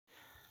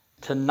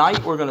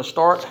Tonight we're going to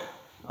start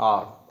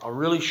a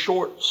really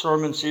short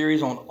sermon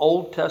series on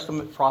Old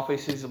Testament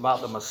prophecies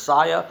about the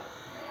Messiah.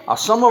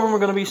 Some of them are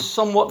going to be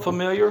somewhat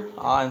familiar,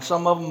 and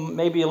some of them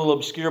may be a little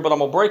obscure, but I'm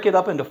going to break it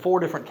up into 4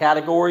 different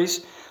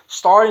categories.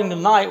 Starting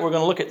tonight, we're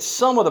going to look at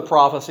some of the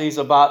prophecies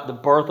about the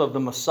birth of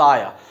the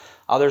Messiah.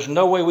 There's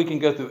no way we can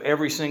go through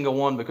every single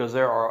one because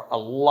there are a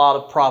lot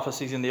of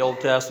prophecies in the Old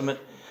Testament.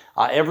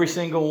 Every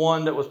single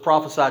one that was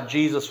prophesied,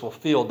 Jesus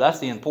fulfilled. That's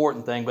the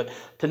important thing. But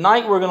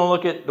tonight we're going to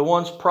look at the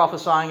ones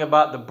prophesying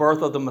about the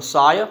birth of the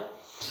Messiah.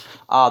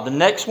 The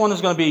next one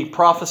is going to be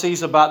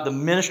prophecies about the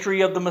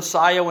ministry of the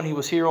Messiah when he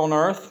was here on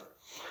earth.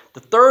 The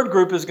third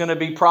group is going to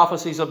be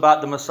prophecies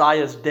about the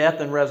Messiah's death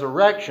and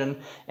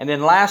resurrection. And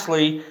then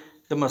lastly,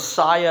 the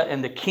Messiah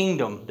and the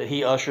kingdom that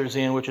he ushers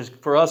in, which is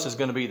for us is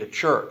going to be the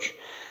church.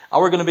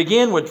 We're going to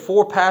begin with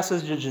 4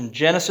 passages in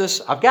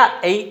Genesis. I've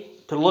got 8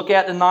 to look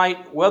at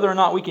tonight. Whether or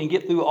not we can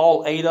get through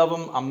all 8 of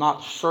them, I'm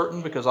not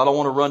certain because I don't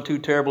want to run too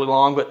terribly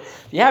long. But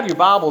if you have your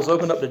Bibles,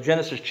 open up to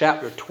Genesis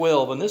chapter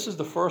 12. And this is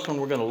the first one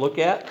we're going to look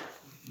at.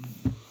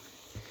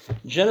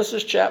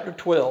 Genesis chapter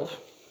 12.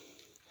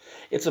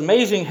 It's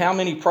amazing how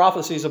many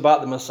prophecies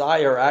about the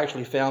Messiah are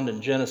actually found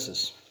in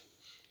Genesis.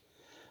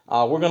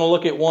 We're going to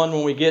look at one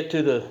when we get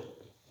to the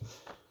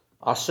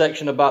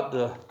section about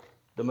the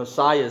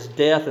Messiah's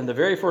death. And the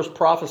very first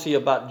prophecy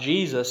about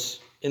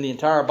Jesus in the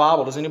entire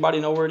Bible, does anybody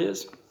know where it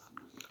is?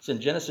 It's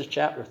in Genesis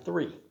chapter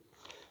 3.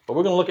 But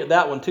we're going to look at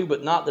that one too,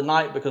 but not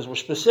tonight because we're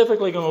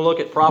specifically going to look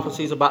at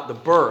prophecies about the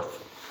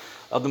birth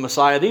of the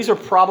Messiah. These are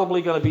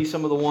probably going to be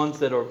some of the ones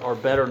that are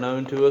better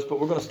known to us, but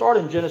we're going to start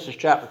in Genesis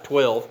chapter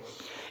 12.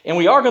 And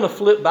we are going to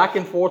flip back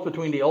and forth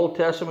between the Old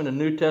Testament and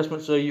New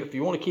Testament, so if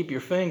you want to keep your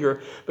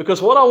finger,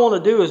 because what I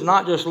want to do is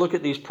not just look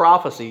at these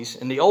prophecies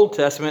in the Old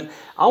Testament.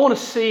 I want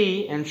to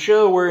see and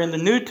show where in the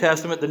New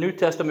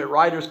Testament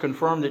writers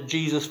confirm that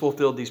Jesus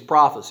fulfilled these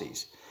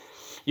prophecies.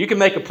 You can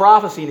make a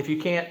prophecy, and if you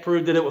can't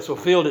prove that it was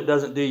fulfilled, it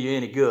doesn't do you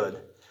any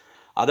good.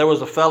 There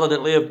was a fellow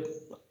that lived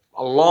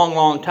a long,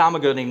 long time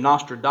ago named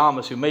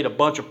Nostradamus who made a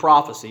bunch of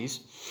prophecies,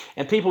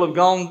 and people have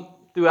gone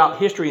throughout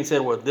history and said,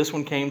 well, this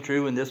one came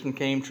true, and this one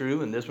came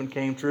true, and this one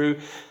came true.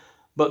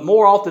 But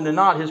more often than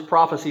not, his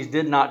prophecies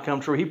did not come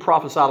true. He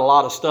prophesied a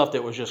lot of stuff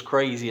that was just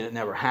crazy and it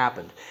never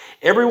happened.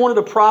 Every one of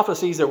the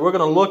prophecies that we're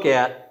going to look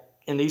at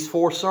in these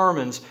 4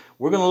 sermons,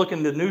 we're going to look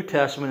in the New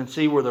Testament and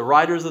see where the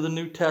writers of the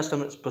New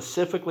Testament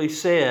specifically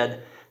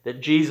said that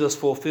Jesus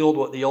fulfilled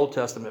what the Old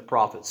Testament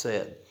prophets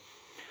said.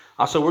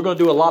 So we're going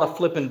to do a lot of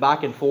flipping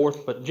back and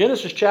forth. But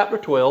Genesis chapter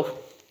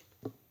 12,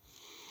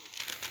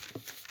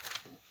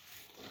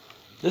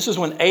 this is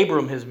when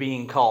Abram is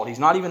being called. He's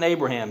not even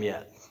Abraham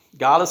yet.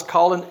 God is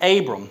calling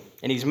Abram,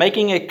 and he's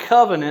making a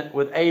covenant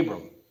with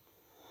Abram.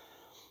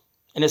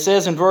 And it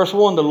says in verse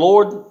 1, the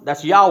Lord,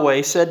 that's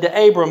Yahweh, said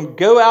to Abram,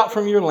 go out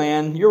from your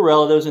land, your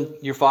relatives, and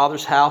your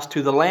father's house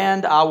to the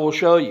land I will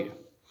show you.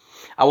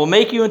 I will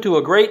make you into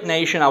a great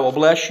nation. I will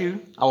bless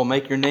you. I will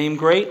make your name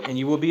great, and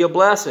you will be a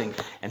blessing.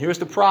 And here's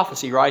the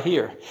prophecy right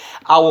here.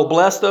 I will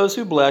bless those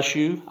who bless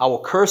you. I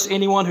will curse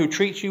anyone who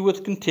treats you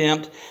with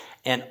contempt.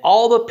 And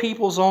all the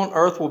peoples on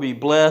earth will be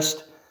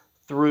blessed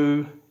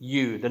through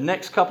you. The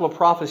next couple of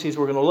prophecies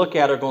we're going to look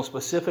at are going to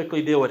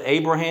specifically deal with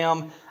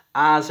Abraham,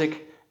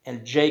 Isaac,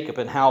 and Jacob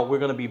and how we're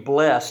going to be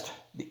blessed.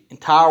 The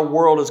entire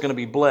world is going to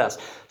be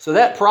blessed. So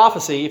that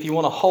prophecy, if you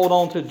want to hold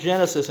on to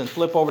Genesis and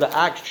flip over to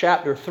Acts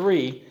chapter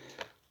 3,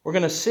 we're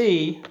going to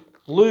see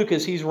Luke,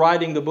 as he's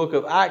writing the book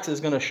of Acts,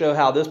 is going to show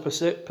how this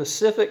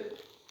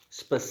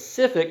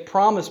specific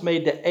promise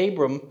made to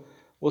Abram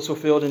was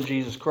fulfilled in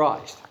Jesus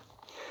Christ.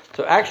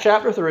 So Acts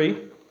chapter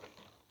 3.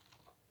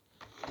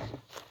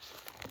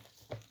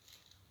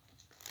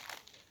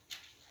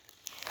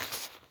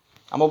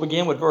 I'm going to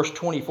begin with verse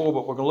 24,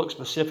 but we're going to look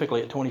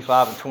specifically at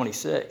 25 and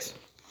 26.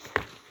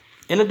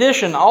 In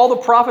addition, all the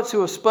prophets who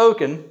have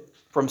spoken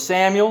from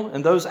Samuel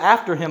and those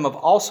after him have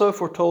also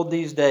foretold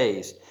these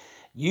days.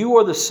 You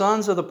are the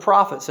sons of the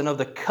prophets and of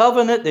the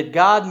covenant that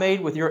God made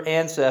with your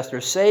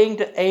ancestors, saying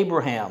to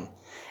Abraham,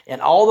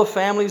 and all the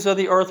families of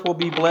the earth will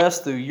be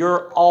blessed through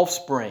your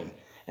offspring.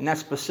 And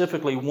that's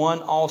specifically one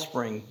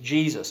offspring,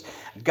 Jesus.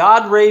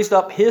 God raised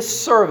up his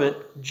servant,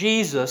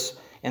 Jesus,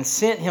 and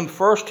sent him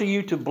first to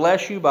you to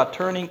bless you by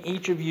turning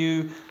each of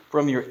you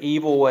from your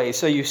evil ways.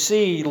 So you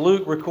see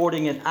Luke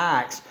recording in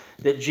Acts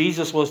that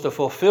Jesus was the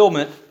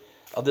fulfillment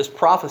of this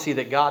prophecy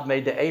that God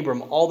made to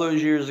Abram all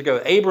those years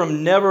ago.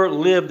 Abram never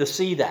lived to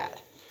see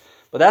that.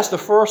 But that's the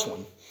first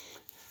one.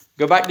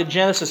 Go back to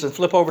Genesis and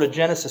flip over to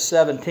Genesis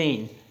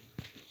 17.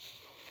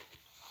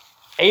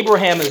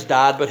 Abraham has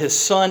died, but his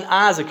son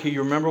Isaac, who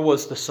you remember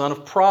was the son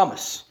of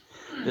promise.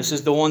 This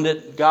is the one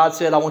that God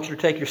said, I want you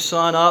to take your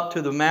son up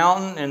to the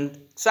mountain and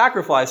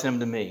sacrifice him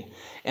to me.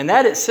 And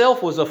that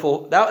itself was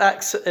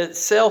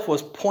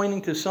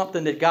pointing to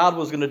something that God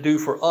was going to do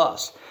for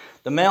us.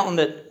 The mountain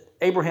that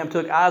Abraham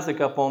took Isaac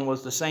up on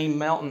was the same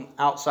mountain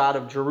outside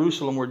of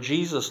Jerusalem where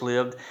Jesus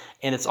lived,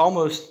 and it's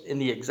almost in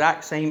the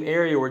exact same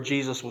area where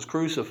Jesus was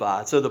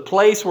crucified. So the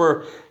place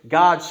where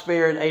God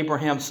spared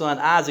Abraham's son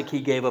Isaac,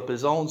 he gave up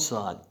his own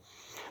son.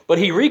 But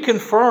he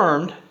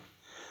reconfirmed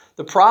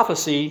the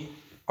prophecy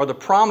or the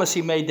promise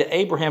he made to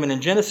Abraham. And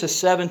in Genesis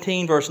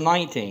 17, verse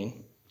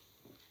 19,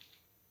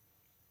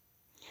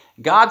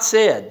 God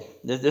said,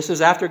 this is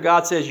after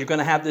God says, you're going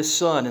to have this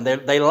son. And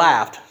they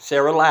laughed.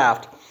 Sarah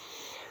laughed.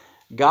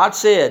 God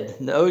said,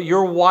 no,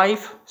 your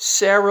wife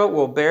Sarah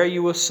will bear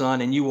you a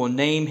son, and you will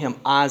name him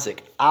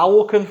Isaac. I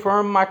will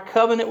confirm my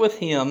covenant with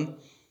him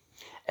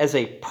as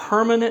a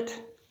permanent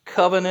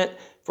covenant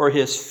for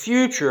his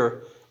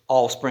future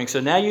offspring. So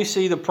now you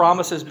see the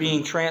promises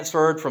being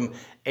transferred from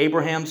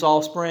Abraham's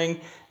offspring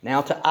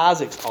now to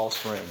Isaac's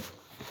offspring.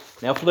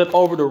 Now flip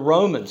over to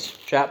Romans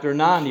chapter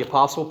 9, the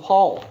Apostle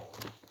Paul.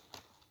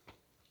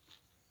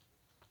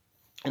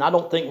 And I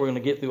don't think we're going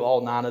to get through all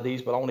 9 of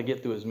these, but I want to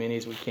get through as many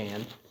as we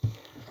can.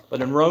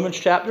 But in Romans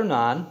chapter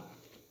 9,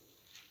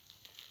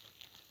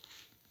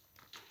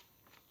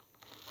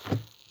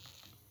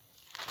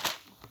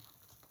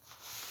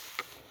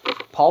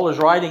 Paul is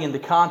writing in the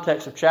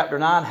context of chapter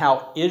 9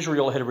 how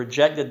Israel had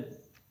rejected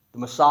the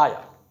Messiah,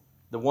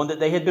 the one that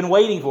they had been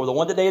waiting for, the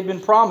one that they had been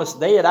promised.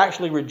 They had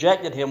actually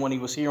rejected him when he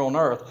was here on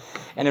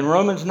earth. And in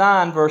Romans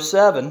 9, verse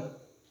 7,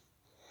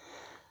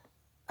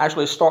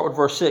 actually start with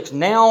verse 6.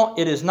 Now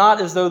it is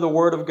not as though the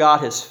word of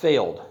God has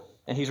failed.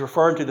 And he's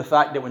referring to the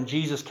fact that when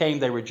Jesus came,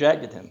 they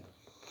rejected him.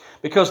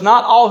 Because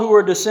not all who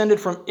are descended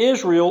from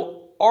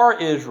Israel are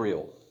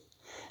Israel.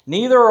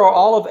 Neither are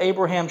all of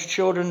Abraham's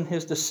children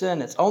his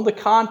descendants. On the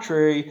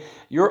contrary,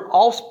 your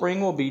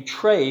offspring will be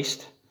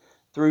traced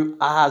through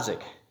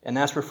Isaac. And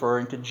that's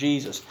referring to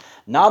Jesus.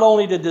 Not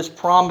only did this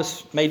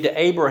promise made to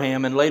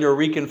Abraham and later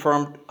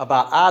reconfirmed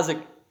about Isaac,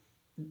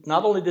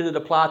 not only did it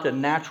apply to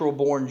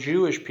natural-born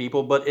Jewish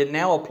people, but it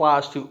now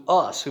applies to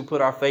us who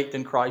put our faith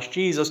in Christ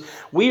Jesus.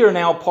 We are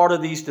now part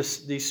of these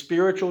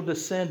spiritual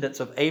descendants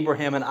of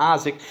Abraham and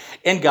Isaac,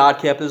 and God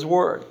kept his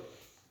word.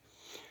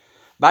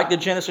 Back to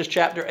Genesis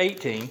chapter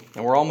 18,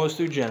 and we're almost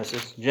through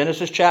Genesis.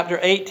 Genesis chapter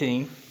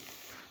 18.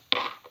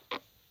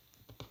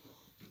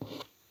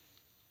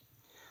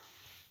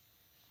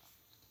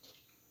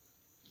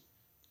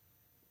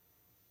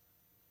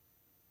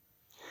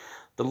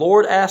 The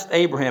Lord asked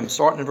Abraham,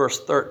 starting in verse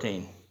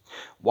 13,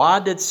 why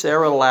did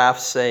Sarah laugh,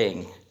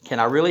 saying, can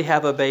I really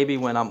have a baby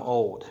when I'm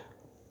old?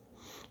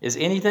 Is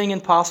anything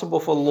impossible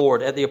for the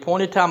Lord? At the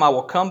appointed time I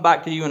will come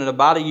back to you, and in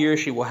about a year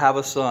she will have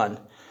a son.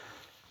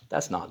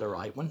 That's not the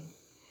right one.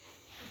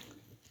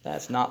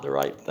 That's not the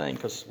right thing,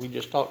 because we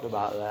just talked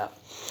about that.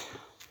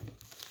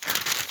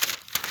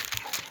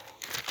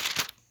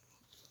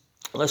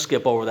 Let's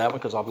skip over that one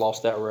because I've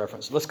lost that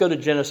reference. Let's go to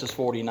Genesis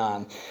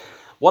 49.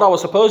 What I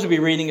was supposed to be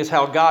reading is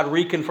how God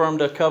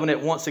reconfirmed a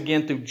covenant once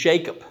again through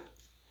Jacob.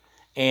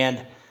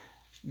 And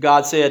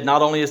God said,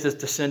 not only is this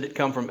descendant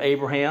come from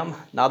Abraham,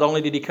 not only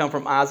did he come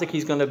from Isaac,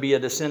 he's going to be a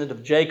descendant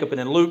of Jacob. And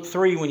in Luke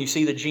 3, when you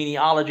see the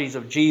genealogies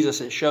of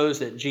Jesus, it shows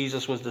that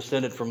Jesus was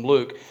descended from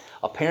Luke.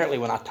 Apparently,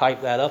 when I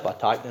typed that up, I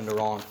typed in the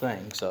wrong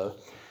thing. So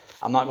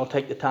I'm not going to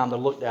take the time to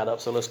look that up.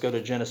 So let's go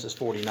to Genesis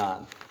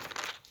 49.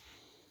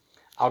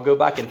 I'll go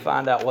back and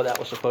find out what that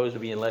was supposed to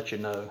be and let you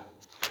know.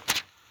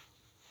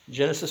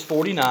 Genesis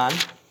 49.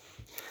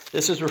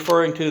 This is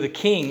referring to the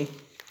king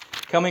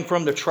coming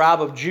from the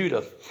tribe of Judah.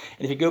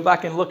 And if you go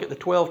back and look at the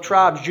 12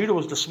 tribes, Judah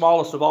was the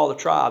smallest of all the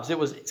tribes.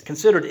 It's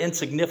considered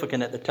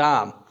insignificant at the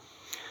time.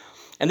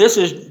 And this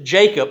is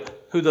Jacob,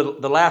 who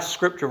the last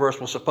scripture verse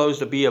was supposed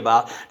to be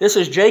about. This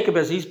is Jacob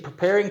as he's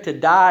preparing to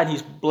die, and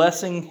he's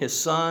blessing his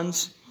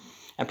sons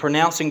and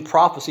pronouncing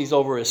prophecies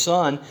over his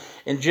son.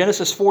 In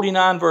Genesis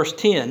 49, verse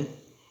 10,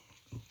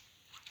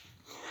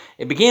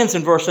 it begins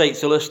in verse 8,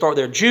 so let's start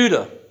there.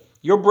 Judah,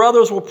 your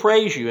brothers will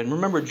praise you. And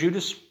remember,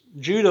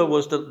 Judah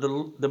was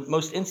the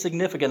most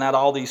insignificant out of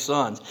all these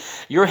sons.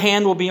 Your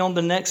hand will be on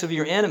the necks of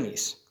your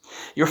enemies.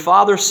 Your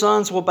father's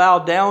sons will bow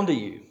down to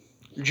you.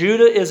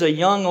 Judah is a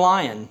young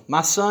lion.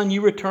 My son,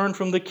 you return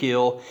from the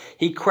kill.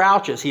 He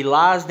crouches. He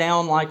lies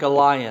down like a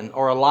lion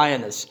or a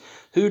lioness.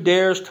 Who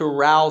dares to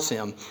rouse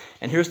him?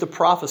 And here's the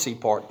prophecy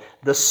part.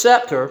 The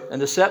scepter, and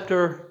the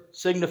scepter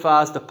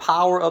signifies the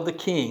power of the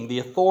king, the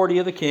authority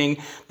of the king.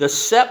 The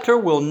scepter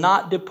will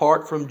not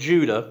depart from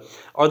Judah,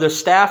 or the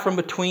staff from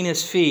between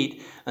his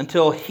feet,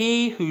 until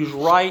he whose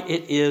right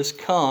it is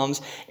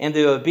comes, and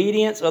the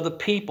obedience of the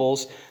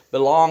peoples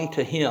belong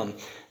to him.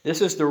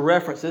 This is the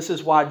reference. This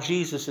is why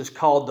Jesus is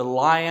called the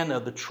Lion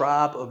of the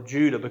tribe of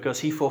Judah, because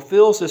he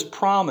fulfills this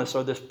promise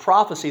or this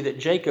prophecy that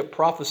Jacob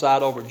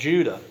prophesied over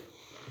Judah.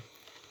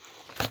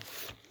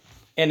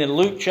 And in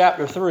Luke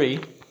chapter 3,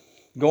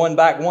 going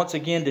back once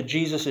again to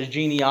Jesus'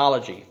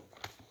 genealogy,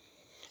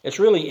 it's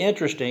really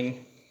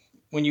interesting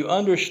when you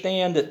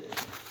understand that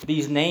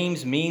these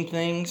names mean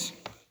things.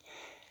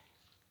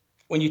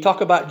 When you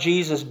talk about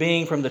Jesus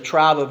being from the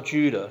tribe of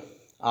Judah,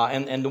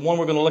 and the one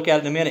we're going to look at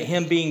in a minute,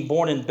 him being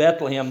born in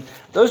Bethlehem,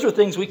 those are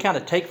things we kind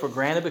of take for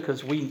granted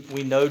because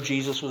we know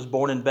Jesus was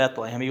born in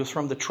Bethlehem. He was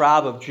from the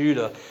tribe of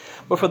Judah.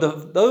 But for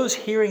those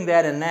hearing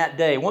that in that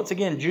day, once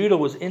again, Judah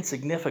was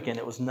insignificant.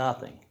 It was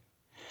nothing.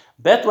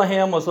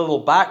 Bethlehem was a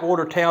little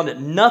backwater town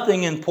that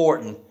nothing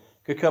important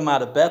could come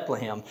out of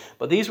Bethlehem.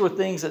 But these were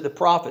things that the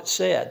prophet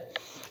said.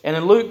 And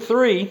in Luke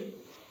 3,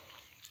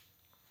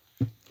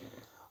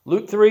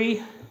 Luke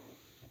 3,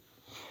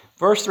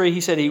 verse 3,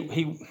 he said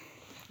he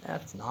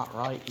that's not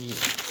right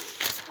either.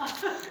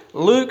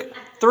 Luke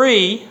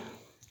 3,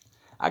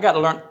 I got to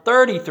learn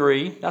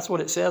 33. That's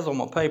what it says on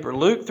my paper.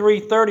 Luke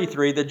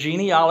 3:33, the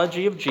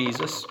genealogy of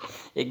Jesus.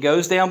 It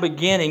goes down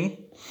beginning.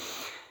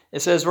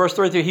 It says, verse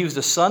 33, he was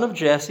the son of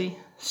Jesse,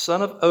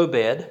 son of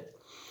Obed,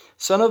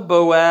 son of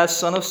Boaz,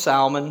 son of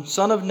Salmon,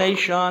 son of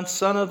Nahshon,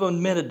 son of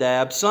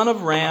Amminadab, son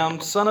of Ram,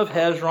 son of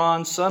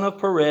Hezron, son of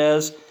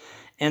Perez,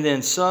 and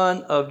then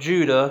son of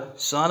Judah,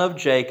 son of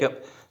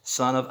Jacob,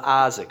 son of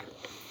Isaac.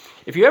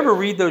 If you ever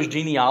read those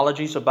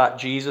genealogies about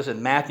Jesus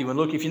in Matthew and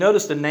Luke, if you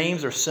notice the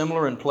names are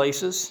similar in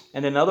places,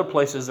 and in other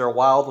places they're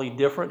wildly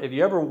different. If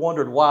you ever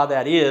wondered why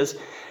that is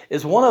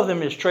one of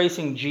them is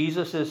tracing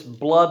Jesus'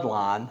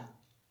 bloodline,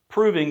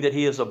 proving that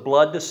he is a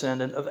blood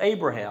descendant of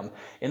Abraham.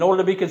 In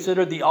order to be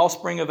considered the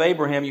offspring of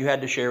Abraham, you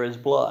had to share his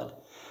blood.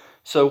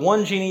 So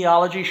one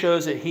genealogy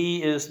shows that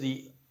he is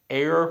the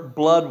heir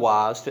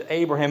blood-wise to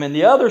Abraham, and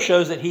the other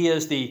shows that he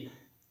is the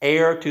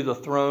heir to the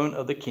throne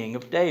of the king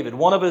of David.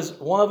 One of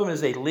them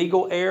is a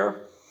legal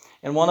heir,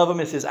 and one of them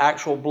is his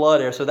actual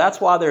blood heir. So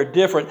that's why they're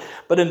different.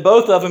 But in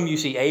both of them, you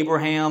see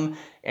Abraham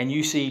and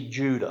you see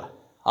Judah,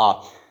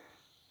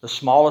 the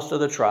smallest of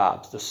the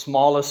tribes, the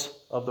smallest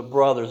of the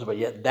brothers. But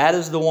yet that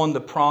is the one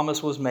the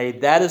promise was made.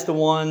 That is the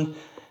one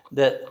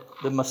that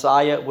the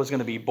Messiah was going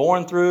to be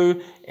born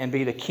through and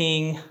be the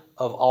king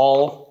of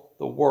all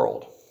the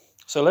world.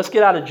 So let's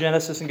get out of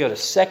Genesis and go to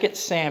 2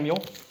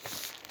 Samuel.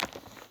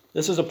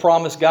 This is a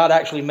promise God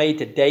actually made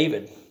to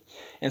David.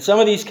 In some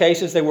of these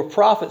cases, they were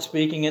prophets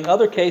speaking. In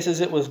other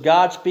cases, it was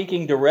God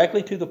speaking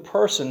directly to the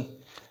person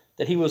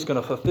that he was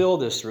going to fulfill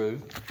this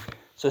through.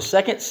 So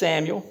 2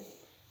 Samuel.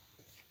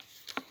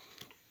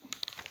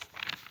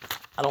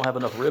 I don't have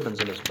enough ribbons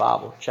in this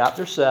Bible.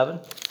 Chapter 7.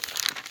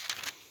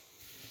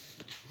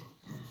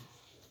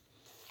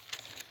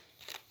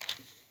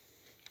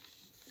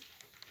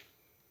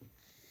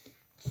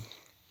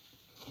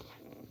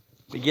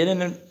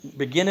 Beginning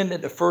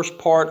at the first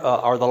part,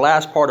 or the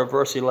last part of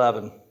verse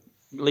 11,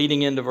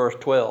 leading into verse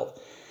 12.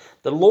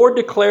 The Lord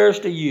declares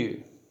to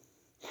you,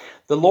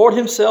 the Lord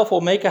himself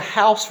will make a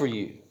house for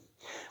you.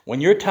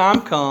 When your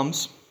time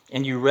comes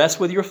and you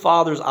rest with your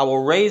fathers, I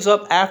will raise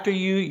up after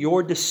you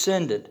your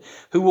descendant,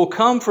 who will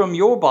come from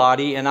your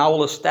body, and I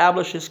will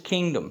establish his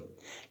kingdom.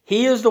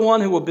 He is the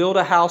one who will build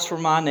a house for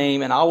my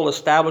name, and I will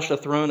establish the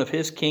throne of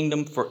his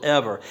kingdom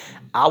forever.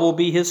 I will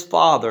be his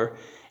father,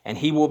 and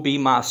he will be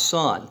my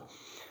son.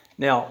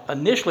 Now,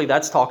 initially,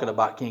 that's talking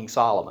about King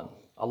Solomon.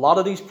 A lot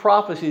of these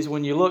prophecies,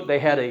 when you look, they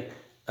had an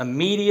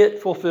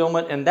immediate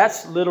fulfillment, and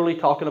that's literally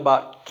talking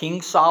about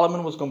King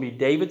Solomon was going to be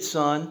David's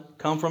son,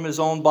 come from his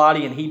own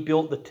body, and he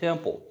built the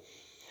temple.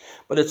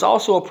 But it's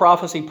also a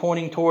prophecy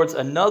pointing towards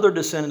another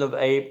descendant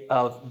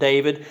of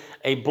David,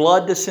 a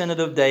blood descendant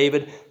of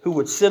David, who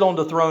would sit on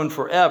the throne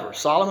forever.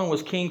 Solomon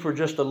was king for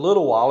just a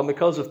little while, and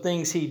because of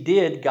things he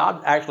did,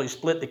 God actually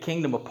split the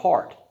kingdom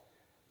apart.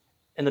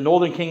 And the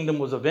northern kingdom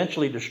was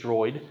eventually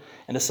destroyed,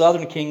 and the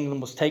southern kingdom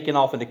was taken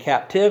off into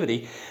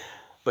captivity.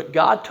 But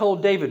God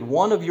told David,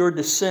 one of your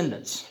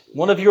descendants,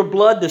 one of your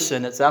blood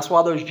descendants, that's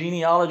why those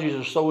genealogies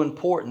are so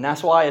important.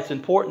 That's why it's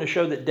important to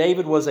show that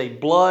David was a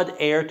blood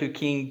heir to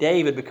King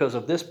David, because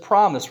of this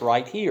promise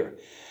right here.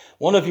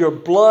 One of your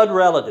blood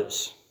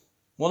relatives,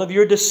 one of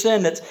your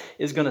descendants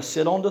is going to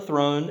sit on the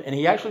throne, and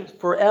he actually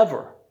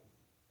forever.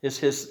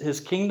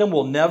 His kingdom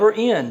will never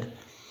end.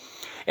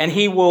 And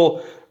he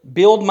will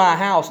build my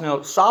house.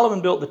 Now,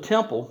 Solomon built the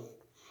temple.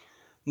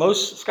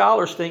 Most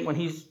scholars think when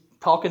he's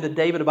talking to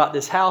David about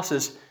this house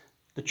is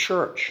the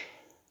church.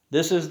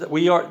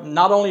 We are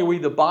not only are we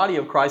the body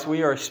of Christ,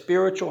 we are a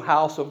spiritual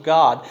house of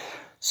God.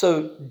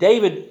 So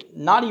David,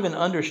 not even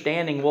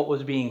understanding what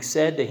was being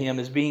said to him,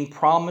 is being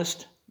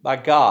promised by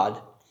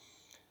God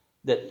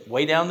that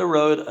way down the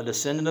road, a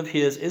descendant of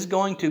his is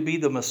going to be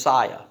the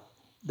Messiah,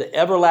 the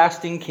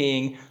everlasting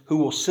king who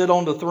will sit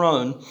on the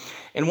throne.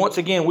 And once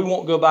again, we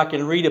won't go back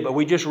and read it, but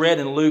we just read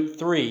in Luke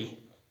 3,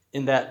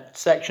 in that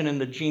section in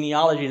the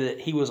genealogy,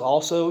 that he was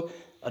also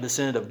a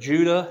descendant of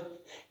Judah.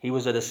 He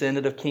was a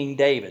descendant of King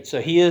David.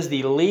 So he is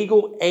the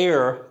legal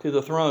heir to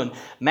the throne.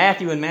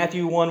 Matthew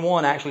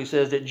 1:1 actually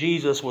says that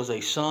Jesus was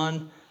a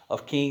son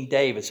of King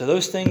David. So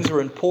those things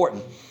are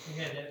important.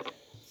 We had that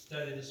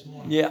study this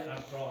morning. Yeah. I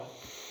brought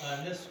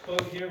it. This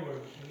quote here, where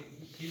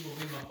he will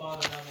be my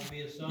father and I will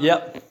be his son.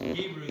 Yep.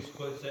 Hebrews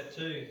quotes that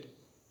too.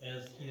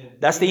 As,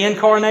 that's the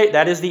incarnate.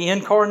 That is the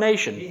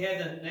incarnation. He had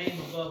the name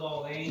above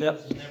all the angels.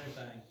 Yep. And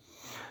everything.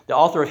 The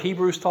author of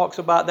Hebrews talks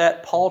about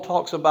that. Paul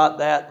talks about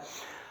that.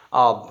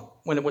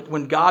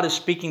 When God is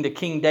speaking to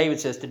King David,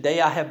 says,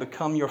 "Today I have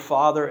become your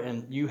father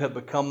and you have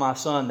become my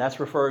son." That's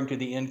referring to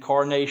the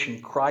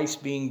incarnation,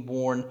 Christ being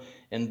born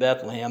in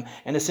Bethlehem.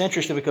 And it's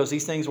interesting because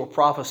these things were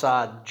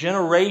prophesied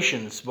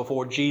generations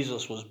before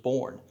Jesus was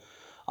born.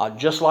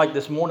 Just like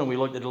this morning we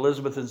looked at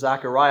Elizabeth and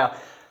Zechariah.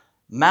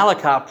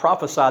 Malachi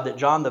prophesied that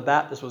John the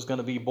Baptist was going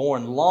to be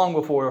born long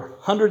before,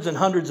 hundreds and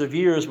hundreds of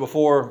years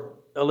before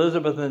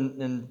Elizabeth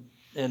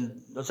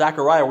and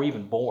Zechariah were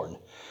even born.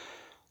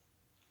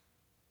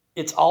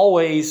 it's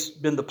always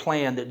been the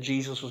plan that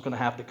Jesus was going to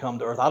have to come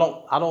to earth. I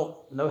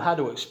don't know how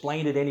to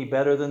explain it any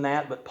better than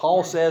that, but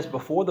Paul says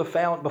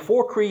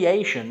before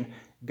creation,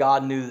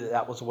 God knew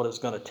that was what it's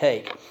going to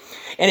take.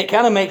 And it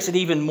kind of makes it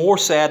even more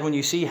sad when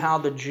you see how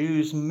the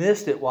Jews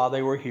missed it while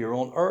they were here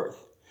on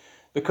earth.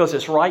 Because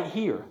it's right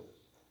here.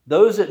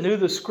 Those that knew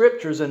the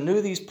scriptures and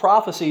knew these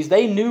prophecies,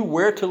 they knew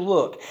where to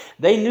look.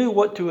 They knew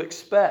what to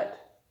expect.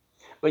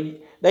 But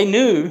they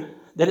knew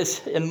that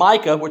it's in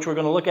Micah, which we're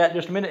going to look at in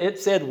just a minute, it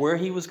said where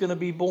he was going to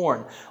be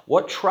born,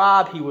 what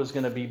tribe he was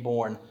going to be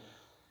born,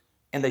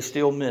 and they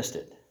still missed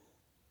it.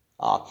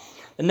 The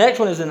next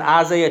one is in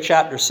Isaiah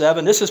chapter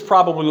 7. This is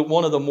probably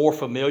one of the more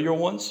familiar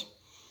ones.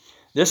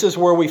 This is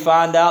where we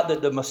find out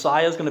that the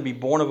Messiah is going to be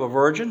born of a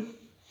virgin,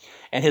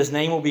 and his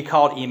name will be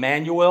called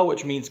Emmanuel,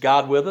 which means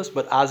God with us.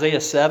 But Isaiah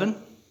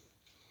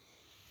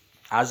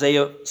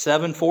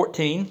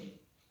 7:14.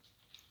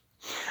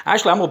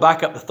 Actually, I'm going to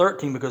back up to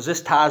 13 because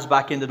this ties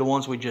back into the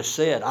ones we just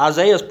said.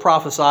 Isaiah is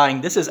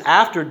prophesying. This is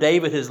after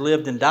David has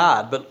lived and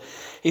died. But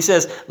he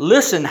says,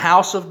 listen,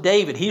 house of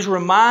David. He's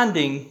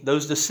reminding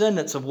those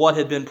descendants of what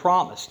had been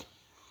promised.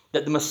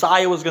 That the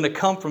Messiah was going to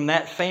come from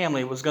that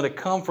family, was going to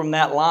come from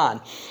that line.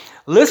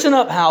 Listen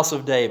up, house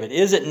of David.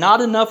 Is it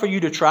not enough for you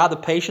to try the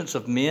patience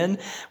of men?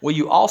 Will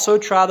you also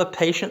try the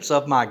patience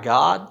of my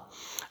God?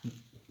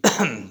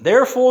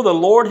 Therefore, the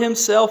Lord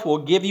himself will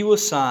give you a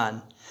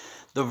sign.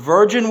 The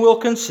virgin will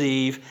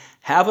conceive,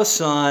 have a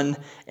son,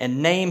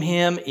 and name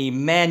him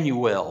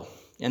Emmanuel.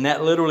 And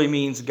that literally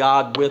means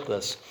God with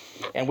us.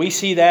 And we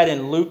see that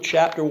in Luke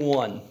chapter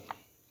 1.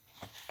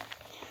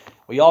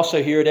 We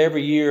also hear it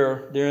every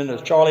year during the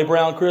Charlie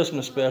Brown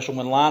Christmas special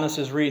when Linus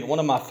is reading. One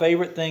of my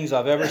favorite things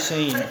I've ever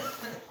seen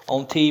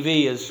on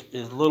TV is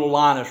little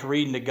Linus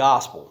reading the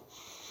gospel.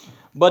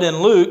 But in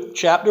Luke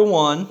chapter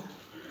 1,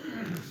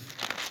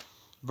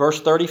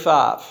 verse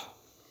 35.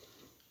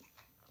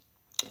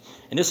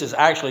 And this is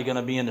actually going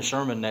to be in the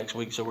sermon next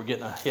week, so we're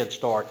getting a head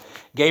start.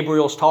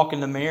 Gabriel's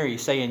talking to Mary,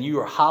 saying, you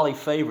are highly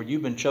favored.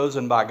 You've been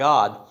chosen by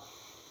God.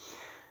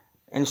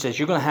 And he says,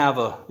 you're going to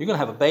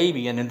have a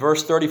baby. And in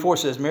verse 34 it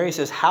says, Mary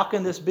says, how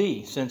can this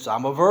be since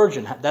I'm a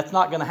virgin? That's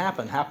not going to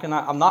happen. How can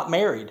I'm not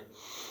married.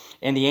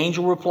 And the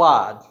angel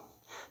replied,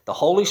 the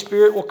Holy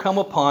Spirit will come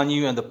upon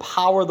you, and the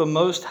power of the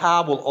Most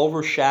High will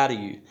overshadow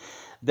you.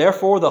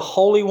 Therefore, the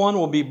Holy One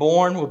will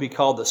be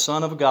called the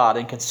Son of God.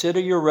 And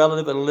consider your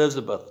relative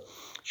Elizabeth.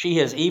 She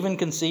has even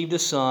conceived a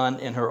son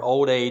in her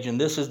old age,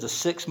 and this is the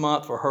 6th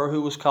month for her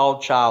who was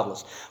called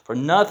childless. For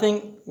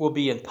nothing will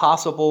be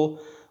impossible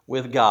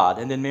with God.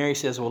 And then Mary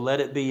says, well, let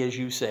it be as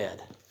you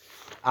said.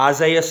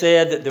 Isaiah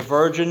said that the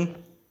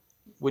virgin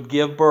would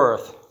give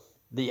birth.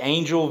 The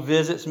angel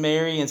visits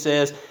Mary and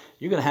says,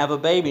 you're going to have a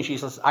baby. And she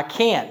says, I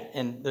can't.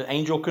 And the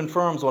angel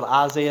confirms what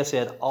Isaiah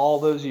said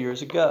all those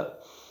years ago.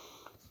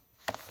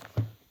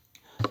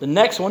 The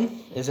next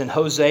one is in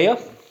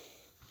Hosea.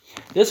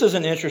 This is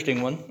an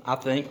interesting one, I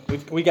think.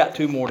 We got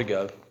 2 more to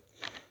go.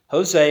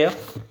 Hosea,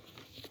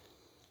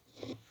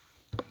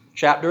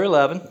 chapter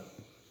 11,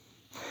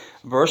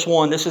 verse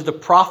 1. This is the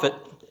prophet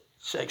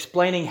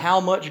explaining how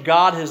much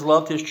God has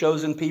loved his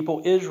chosen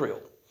people, Israel.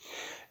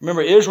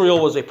 Remember,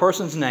 Israel was a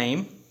person's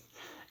name.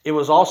 It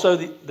was also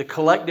the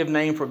collective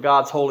name for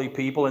God's holy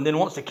people. And then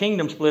once the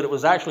kingdom split, it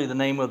was actually the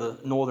name of the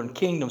northern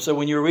kingdom. So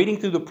when you're reading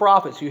through the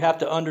prophets, you have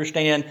to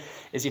understand,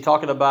 is he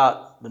talking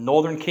about the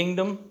northern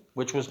kingdom,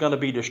 which was going to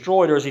be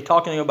destroyed, or is he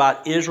talking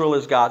about Israel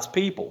as God's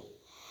people?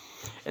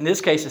 In this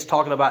case, it's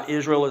talking about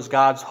Israel as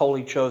God's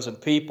holy chosen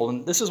people.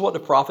 And this is what the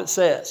prophet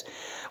says.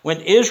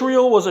 When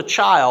Israel was a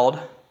child,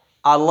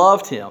 I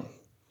loved him.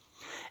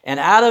 And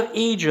out of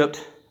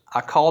Egypt,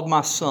 I called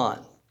my son.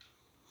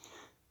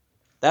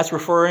 That's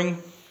referring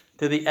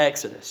to the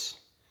Exodus.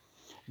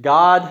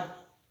 God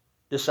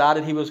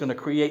decided he was going to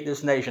create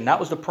this nation. That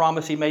was the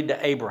promise he made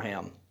to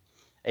Abraham.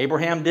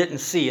 Abraham didn't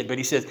see it, but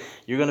he says,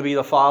 you're going to be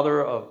the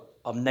father of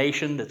a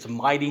nation that's a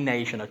mighty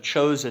nation, a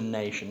chosen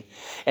nation.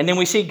 And then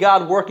we see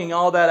God working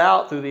all that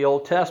out through the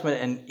Old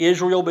Testament, and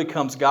Israel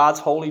becomes God's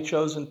holy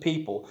chosen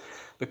people.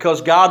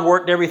 Because God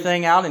worked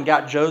everything out and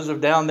got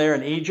Joseph down there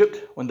in Egypt,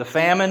 when the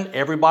famine,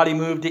 everybody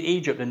moved to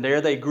Egypt, and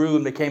there they grew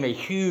and became a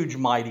huge,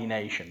 mighty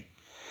nation.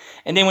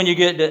 And then when you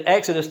get to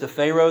Exodus, the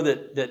Pharaoh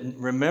that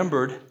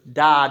remembered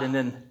died, and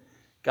then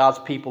God's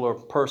people are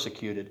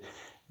persecuted.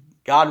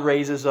 God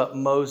raises up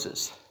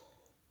Moses.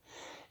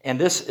 And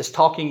this is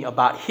talking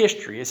about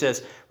history. It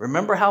says,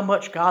 remember how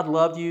much God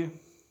loved you,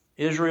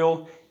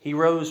 Israel? He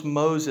rose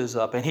Moses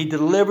up, and he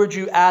delivered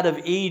you out of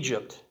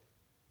Egypt.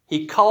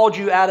 He called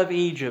you out of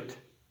Egypt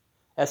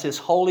as his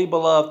holy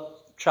beloved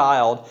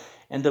child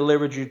and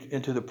delivered you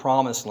into the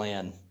promised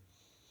land.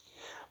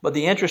 But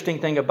the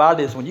interesting thing about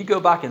it is when you go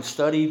back and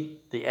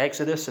study the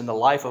Exodus and the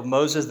life of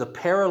Moses, the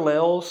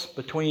parallels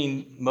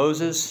between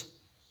Moses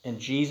and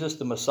Jesus,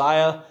 the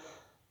Messiah,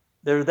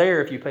 they're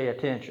there if you pay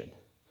attention.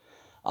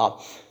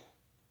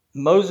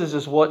 Moses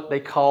is what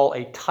they call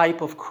a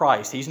type of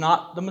Christ. He's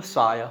not the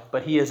Messiah,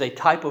 but he is a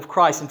type of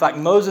Christ. In fact,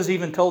 Moses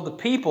even told the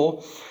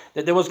people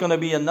that there was going to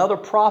be another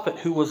prophet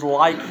who was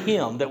like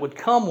him, that would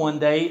come one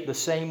day the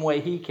same way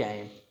he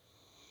came.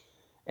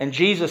 And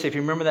Jesus, if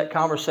you remember that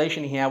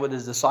conversation he had with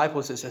his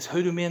disciples, it says,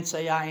 who do men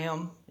say I am?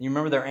 And you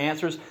remember their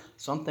answers?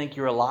 Some think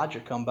you're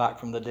Elijah come back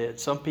from the dead.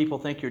 Some people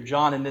think you're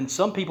John. And then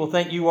some people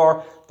think you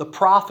are the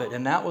prophet.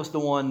 And that was the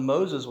one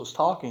Moses was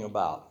talking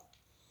about.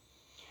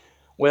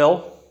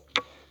 Well,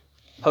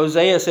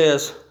 Hosea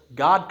says,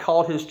 God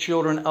called his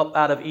children up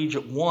out of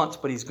Egypt once,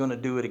 but he's going to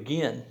do it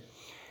again.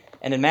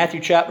 And in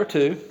Matthew chapter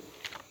 2,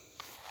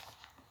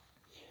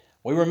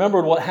 we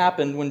remembered what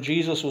happened when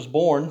Jesus was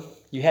born.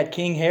 You had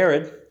King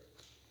Herod.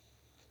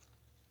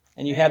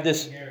 And you have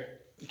this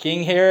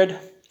King Herod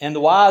and the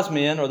wise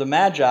men, or the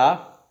Magi.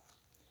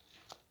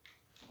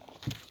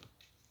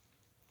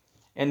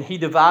 And he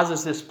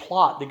devises this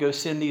plot to go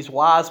send these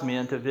wise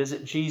men to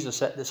visit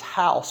Jesus at this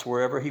house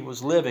wherever he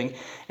was living.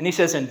 And he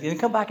says, and then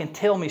come back and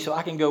tell me so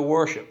I can go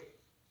worship.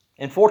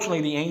 And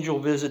fortunately, the angel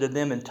visited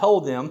them and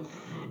told them.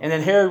 And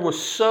then Herod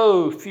was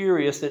so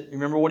furious that,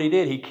 remember what he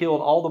did? He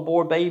killed all the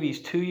born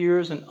babies 2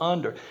 years and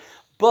under.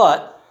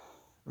 But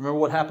remember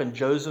what happened?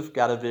 Joseph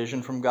got a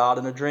vision from God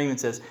in a dream and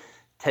says,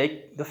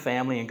 take the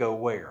family and go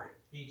where?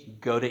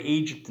 Egypt. Go to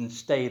Egypt and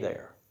stay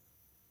there.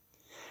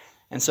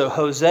 And so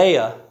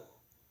Hosea,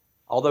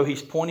 although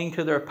he's pointing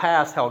to their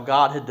past, how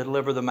God had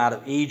delivered them out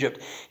of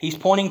Egypt, he's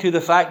pointing to the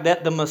fact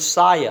that the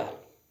Messiah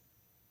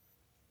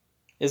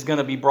is going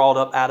to be brought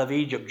up out of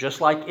Egypt,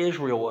 just like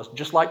Israel was,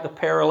 just like the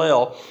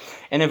parallel.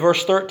 And in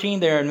verse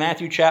 13 there in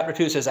Matthew chapter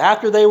 2, it says,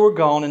 after they were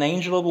gone, an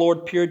angel of the Lord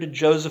appeared to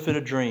Joseph in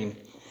a dream.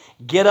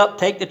 Get up,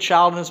 take the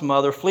child and his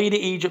mother, flee to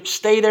Egypt,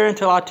 stay there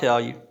until I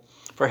tell you.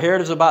 For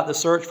Herod is about to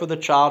search for the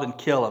child and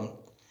kill him.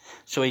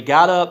 So he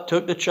got up,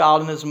 took the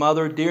child and his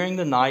mother during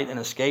the night, and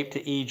escaped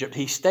to Egypt.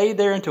 He stayed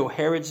there until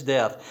Herod's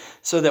death,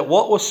 so that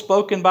what was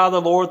spoken by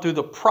the Lord through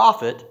the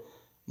prophet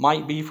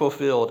might be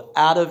fulfilled.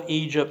 Out of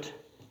Egypt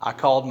I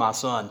called my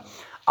son.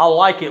 I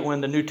like it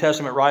when the New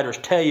Testament writers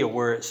tell you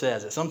where it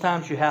says it.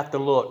 Sometimes you have to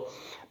look.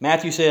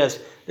 Matthew says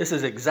this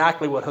is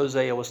exactly what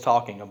Hosea was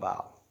talking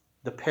about,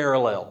 the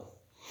parallel.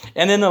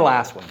 And then the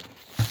last one,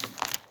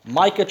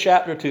 Micah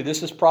chapter 2.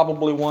 This is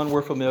probably one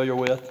we're familiar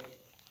with.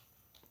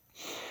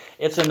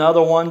 It's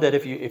another one that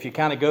if you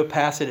kind of go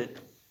past it,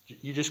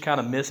 you just kind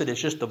of miss it.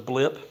 It's just a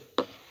blip.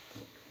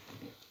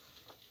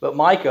 But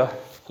Micah,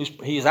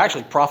 he's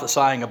actually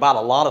prophesying about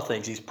a lot of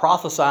things. He's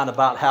prophesying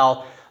about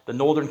how the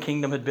northern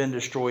kingdom had been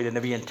destroyed and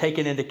they're being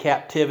taken into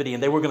captivity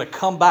and they were going to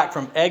come back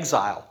from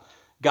exile.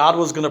 God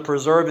was going to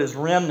preserve his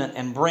remnant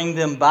and bring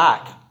them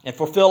back and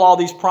fulfill all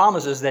these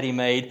promises that he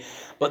made.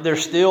 But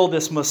there's still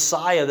this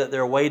Messiah that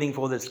they're waiting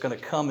for that's going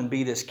to come and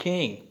be this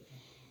king.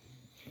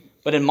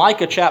 But in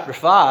Micah chapter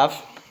 5,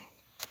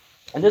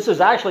 and this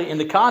is actually in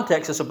the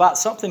context, it's about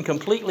something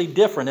completely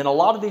different. And a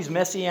lot of these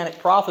messianic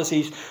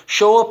prophecies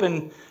show up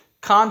in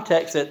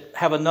contexts that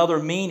have another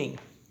meaning.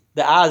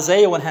 The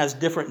Isaiah one has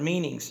different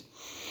meanings.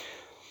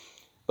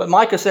 But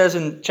Micah says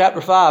in chapter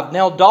 5,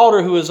 now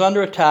daughter who is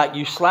under attack,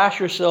 you slash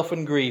yourself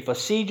in grief. A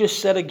siege is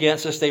set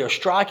against us. They are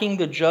striking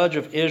the judge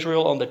of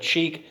Israel on the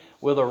cheek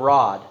with a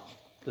rod.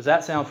 Does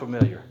that sound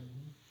familiar?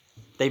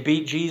 They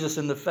beat Jesus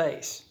in the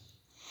face.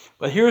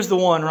 But here's the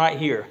one right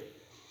here.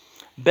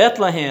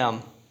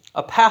 Bethlehem,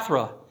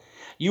 Ephrathah,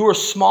 you are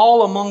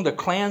small among the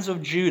clans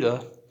of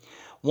Judah.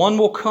 One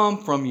will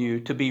come from you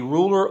to be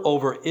ruler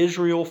over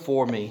Israel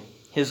for me.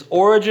 His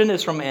origin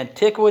is from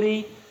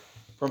antiquity,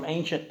 from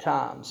ancient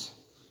times.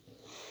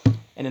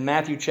 And in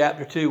Matthew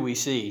chapter 2, we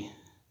see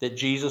that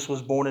Jesus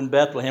was born in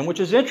Bethlehem, which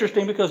is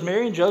interesting because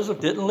Mary and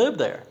Joseph didn't live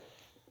there.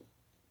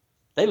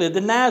 They lived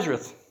in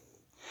Nazareth.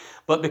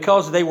 But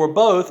because they were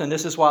both, and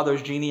this is why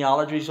those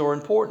genealogies are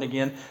important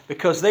again,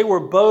 because they were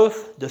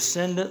both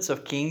descendants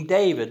of King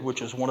David,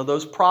 which is one of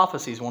those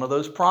prophecies, one of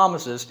those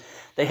promises,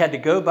 they had to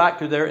go back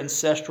to their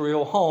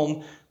ancestral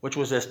home, which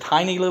was this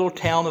tiny little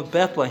town of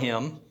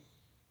Bethlehem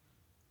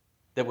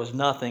that was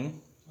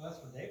nothing. Well,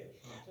 that's where David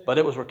was from, too. But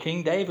it was where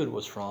King David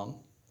was from.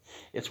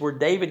 It's where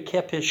David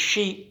kept his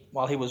sheep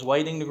while he was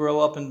waiting to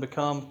grow up and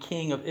become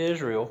king of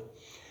Israel.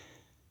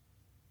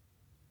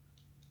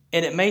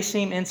 And it may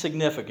seem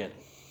insignificant,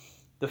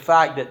 the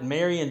fact that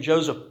Mary and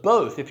Joseph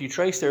both, if you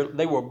trace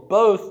they were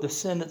both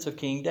descendants of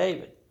King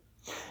David.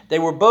 They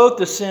were both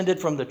descended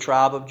from the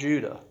tribe of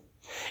Judah.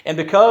 And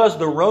because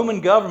the Roman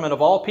government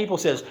of all people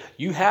says,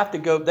 you have to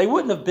go, they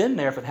wouldn't have been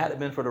there if it hadn't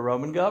been for the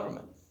Roman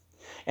government.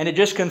 And it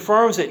just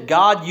confirms that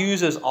God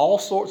uses all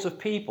sorts of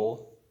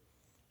people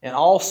in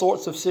all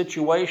sorts of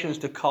situations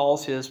to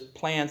cause his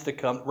plans to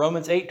come.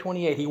 Romans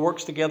 8:28, he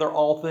works together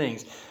all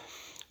things.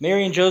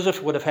 Mary and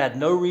Joseph would have had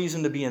no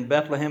reason to be in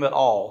Bethlehem at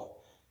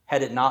all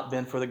had it not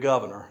been for the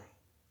governor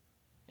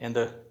and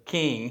the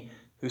king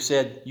who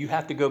said, you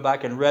have to go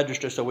back and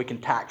register so we can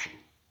tax you.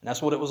 And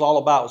that's what it was all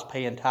about, was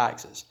paying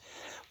taxes.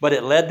 But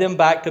it led them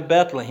back to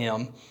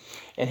Bethlehem.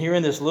 And here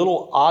in this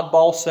little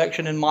oddball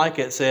section in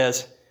Micah, it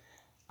says,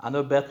 I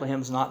know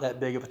Bethlehem's not that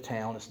big of a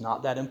town. It's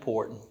not that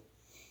important.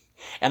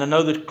 And I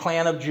know the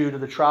clan of Judah,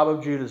 the tribe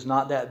of Judah is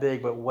not that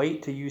big, but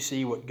wait till you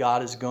see what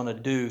God is going to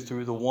do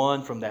through the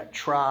one from that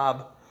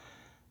tribe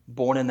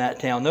born in that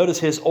town. Notice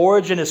his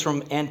origin is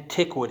from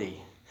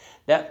antiquity.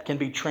 That can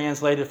be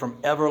translated from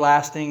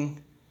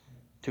everlasting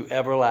to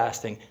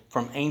everlasting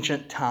from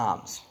ancient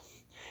times.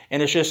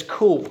 And it's just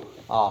cool.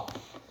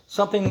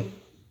 Something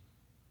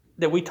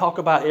that we talk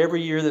about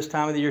every year this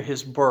time of the year,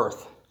 his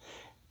birth.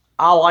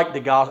 I like the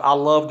gospel. I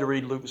love to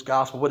read Luke's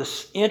gospel. What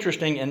is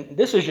interesting, and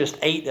this is just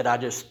 8 that I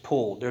just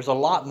pulled. There's a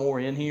lot more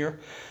in here.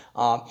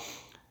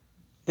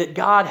 That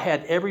God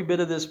had every bit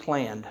of this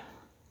planned.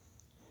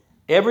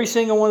 Every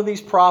single one of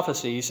these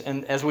prophecies,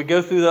 and as we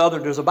go through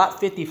there's about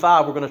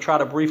 55 we're going to try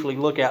to briefly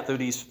look at through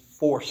these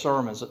 4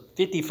 sermons.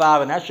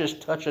 55, and that's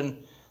just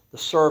touching the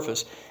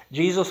surface.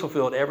 Jesus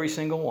fulfilled every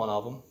single one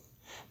of them.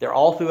 They're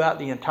all throughout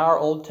the entire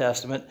Old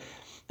Testament.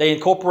 They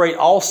incorporate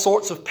all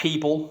sorts of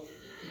people,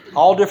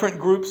 all different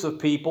groups of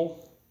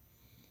people,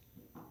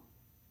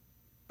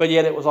 but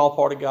yet it was all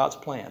part of God's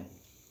plan.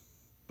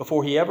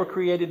 Before he ever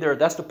created the earth,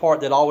 that's the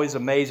part that always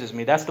amazes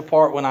me. That's the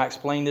part when I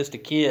explain this to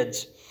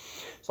kids.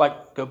 It's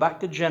like, go back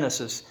to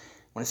Genesis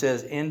when it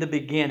says, in the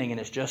beginning, and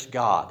it's just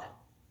God.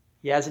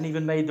 He hasn't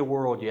even made the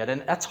world yet.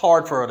 And that's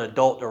hard for an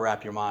adult to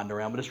wrap your mind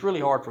around, but it's really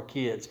hard for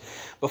kids.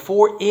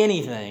 Before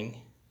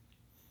anything,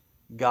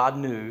 God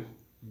knew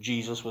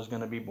Jesus was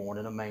going to be born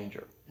in a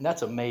manger. And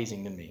that's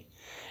amazing to me.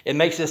 It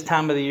makes this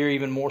time of the year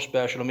even more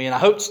special to me. And I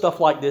hope stuff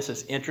like this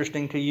is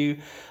interesting to you.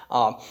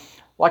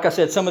 Like I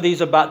said, some of these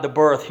about the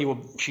birth,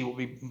 she will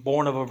be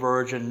born of a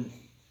virgin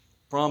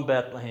from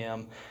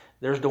Bethlehem.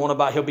 There's the one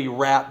about he'll be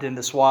wrapped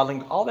into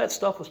swaddling. All that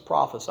stuff was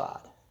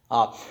prophesied.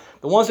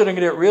 The ones that are going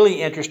to get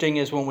really interesting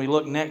is when we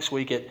look next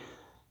week at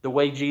the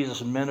way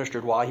Jesus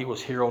ministered while he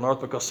was here on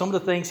earth. Because some of the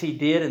things he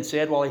did and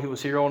said while he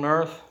was here on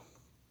earth,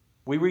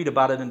 we read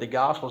about it in the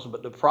Gospels,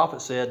 but the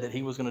prophet said that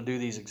he was going to do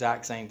these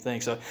exact same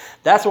things. So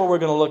that's what we're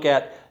going to look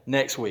at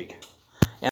next week.